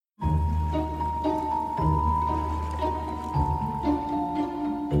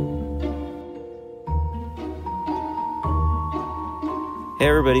Hey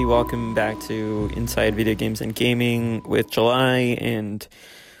everybody, welcome back to Inside Video Games and Gaming with July and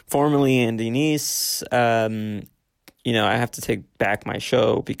formerly Andy Neese. I have to take back my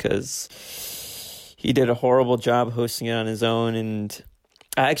show because he did a horrible job hosting it on his own, and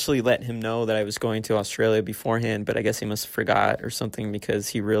I actually let him know that I was going to Australia beforehand, but I guess he must have forgot or something because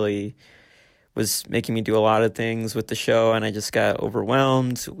he really was making me do a lot of things with the show, and I just got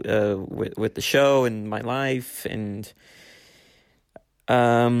overwhelmed with the show and my life. And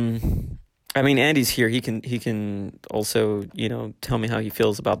Andy's here. He can also, tell me how he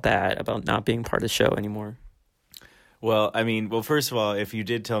feels about that, about not being part of the show anymore. Well, first of all, if you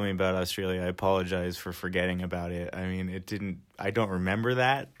did tell me about Australia, I apologize for forgetting about it. I don't remember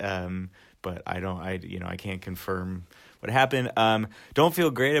that, but I can't confirm what happened. Don't feel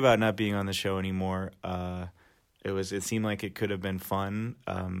great about not being on the show anymore. It seemed like it could have been fun,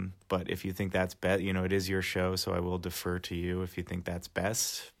 but if you think that's best, it is your show, so I will defer to you. If you think that's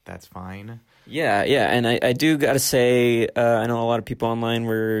best, that's fine. Yeah, and I do gotta say, I know a lot of people online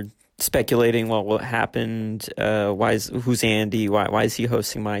were speculating, well, what happened, who's Andy, why is he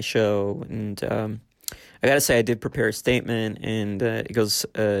hosting my show, and I gotta say I did prepare a statement, and it goes,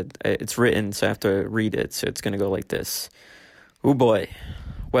 it's written, so I have to read it, so it's gonna go like this. Oh boy.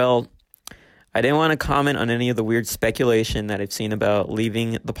 Well, I didn't want to comment on any of the weird speculation that I've seen about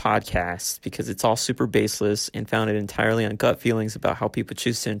leaving the podcast because it's all super baseless and founded entirely on gut feelings about how people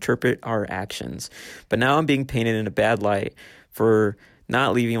choose to interpret our actions. But now I'm being painted in a bad light for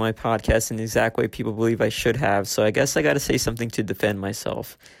not leaving my podcast in the exact way people believe I should have, so I guess I got to say something to defend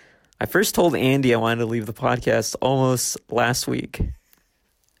myself. I first told Andy I wanted to leave the podcast almost last week.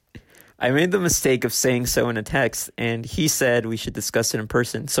 I made the mistake of saying so in a text, and he said we should discuss it in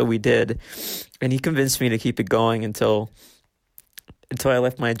person, so we did. And he convinced me to keep it going until I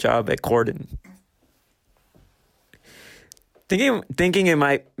left my job at Corden. Thinking it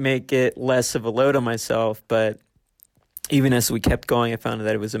might make it less of a load on myself, but even as we kept going, I found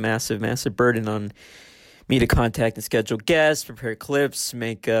that it was a massive, massive burden on me to contact and schedule guests, prepare clips,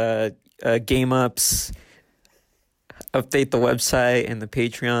 make game ups, update the website and the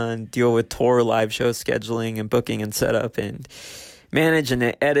Patreon, deal with tour live show scheduling and booking and setup, and manage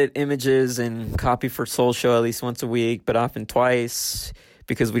and edit images and copy for Soul Show at least once a week, but often twice,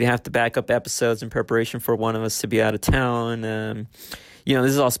 because we'd have to back up episodes in preparation for one of us to be out of town.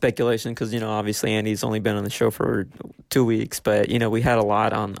 This is all speculation because, obviously Andy's only been on the show for 2 weeks, but, we had a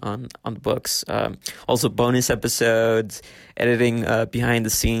lot on the books. Also bonus episodes, editing behind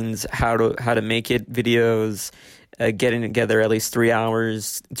the scenes, how to make it videos, getting together at least 3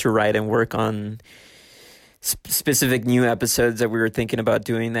 hours to write and work on specific new episodes that we were thinking about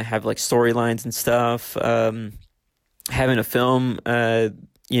doing that have like storylines and stuff. Having a film, the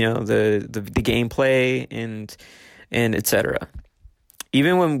gameplay and etc.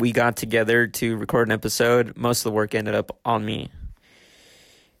 Even when we got together to record an episode, most of the work ended up on me,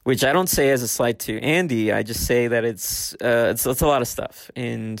 which I don't say as a slight to Andy. I just say that it's a lot of stuff,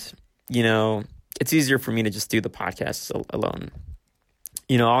 and it's easier for me to just do the podcast alone.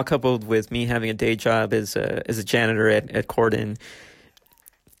 All coupled with me having a day job as a janitor at Corden.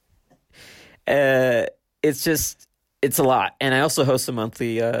 It's a lot. And I also host a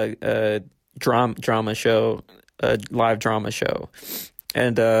monthly drama show, live drama show.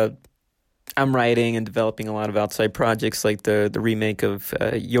 And I'm writing and developing a lot of outside projects like the remake of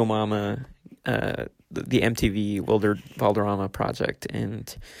Yo Mama, the MTV Valderrama project.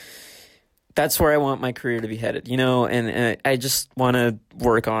 And that's where I want my career to be headed, and I just want to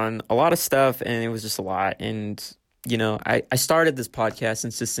work on a lot of stuff, and it was just a lot. And, I started this podcast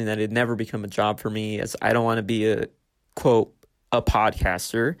insisting that it'd never become a job for me, as I don't want to be a, quote, a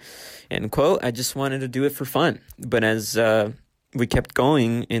podcaster, end quote. I just wanted to do it for fun. But as we kept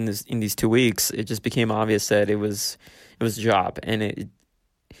going in these 2 weeks, it just became obvious that it was a job, and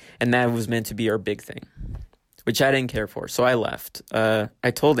that was meant to be our big thing, which I didn't care for. So I left.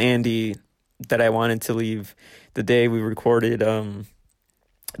 I told Andy that I wanted to leave the day we recorded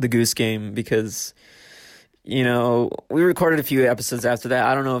the Goose Game because, we recorded a few episodes after that.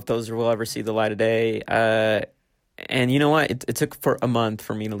 I don't know if those will ever see the light of day. And you know what? It took for a month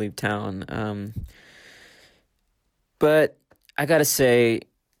for me to leave town. But I gotta say,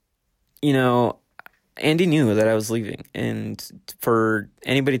 Andy knew that I was leaving. And for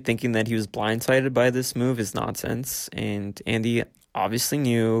anybody thinking that he was blindsided by this move is nonsense. And Andy obviously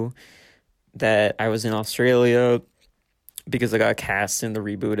knew that I was in Australia because I got cast in the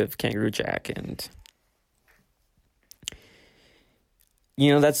reboot of Kangaroo Jack, and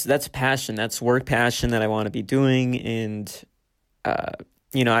that's passion, that's work passion that I want to be doing, and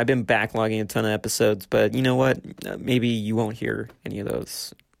I've been backlogging a ton of episodes, but you know what? Maybe you won't hear any of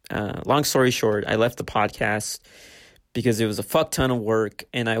those. Long story short, I left the podcast because it was a fuck ton of work,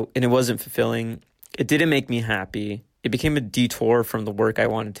 and it wasn't fulfilling. It didn't make me happy. It became a detour from the work I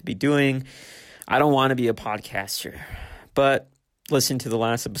wanted to be doing. I don't want to be a podcaster, but listen to the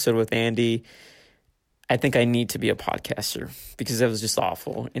last episode with Andy. I think I need to be a podcaster because that was just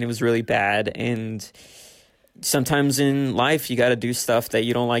awful and it was really bad. And sometimes in life, you got to do stuff that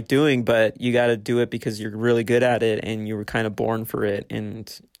you don't like doing, but you got to do it because you're really good at it and you were kind of born for it,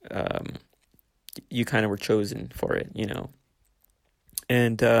 and you kind of were chosen for it,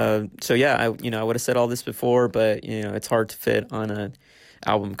 And so, yeah, I would have said all this before, but, it's hard to fit on an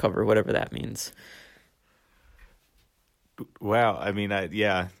album cover, whatever that means. Wow. I mean,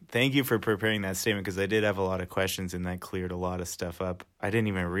 thank you for preparing that statement, because I did have a lot of questions and that cleared a lot of stuff up. I didn't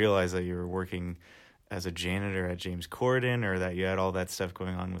even realize that you were working as a janitor at James Corden, or that you had all that stuff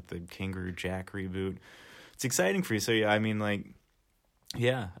going on with the Kangaroo Jack reboot. It's exciting for you. So, yeah, I mean, like,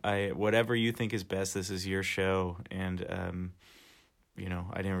 yeah, whatever you think is best, this is your show. And,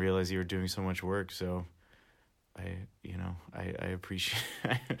 I didn't realize you were doing so much work. So I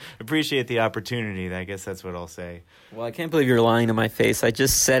appreciate the opportunity. I guess that's what I'll say. Well, I can't believe you're lying to my face. I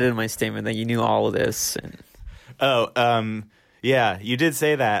just said in my statement that you knew all of this. Yeah, you did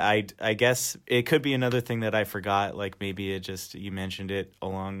say that. I guess it could be another thing that I forgot. Like maybe it just, you mentioned it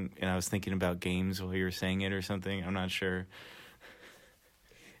along, and I was thinking about games while you were saying it or something. I'm not sure.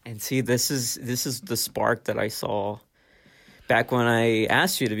 And see, this is the spark that I saw back when I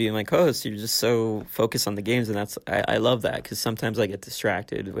asked you to be my co-host. You're just so focused on the games, and I love that, because sometimes I get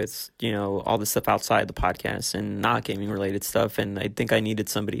distracted with all the stuff outside the podcast and not gaming related stuff, and I think I needed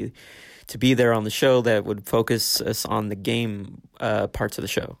somebody to be there on the show that would focus us on the game parts of the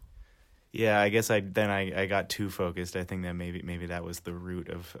show. Yeah, I guess I got too focused. I think that maybe that was the root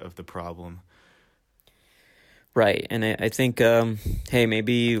of the problem. Right, and I think, hey,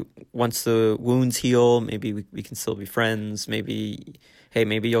 maybe once the wounds heal, maybe we can still be friends. Maybe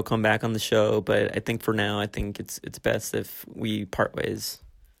you'll come back on the show, but I think for now, I think it's best if we part ways.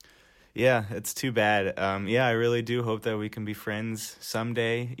 Yeah, it's too bad. Yeah, I really do hope that we can be friends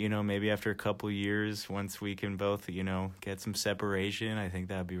someday, maybe after a couple years, once we can both, get some separation. I think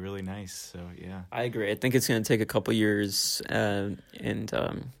that would be really nice. So, yeah. I agree. I think it's going to take a couple years, and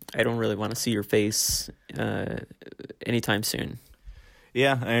I don't really want to see your face anytime soon.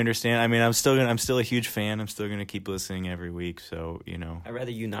 Yeah, I understand. I mean, I'm still a huge fan. I'm still going to keep listening every week, so, I'd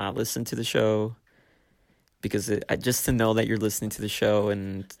rather you not listen to the show, because just to know that you're listening to the show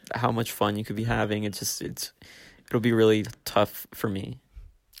and how much fun you could be having, it'll be really tough for me.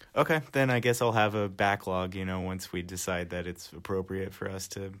 Okay, then I guess I'll have a backlog, once we decide that it's appropriate for us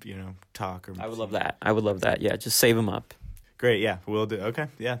to, talk. I would love that. Yeah, just save them up. Great, yeah, we'll do. Okay,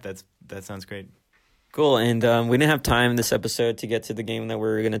 yeah, that sounds great. Cool, and we didn't have time this episode to get to the game that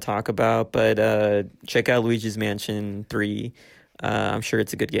we're going to talk about, but check out Luigi's Mansion 3. I'm sure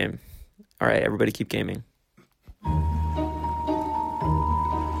it's a good game. All right, everybody keep gaming.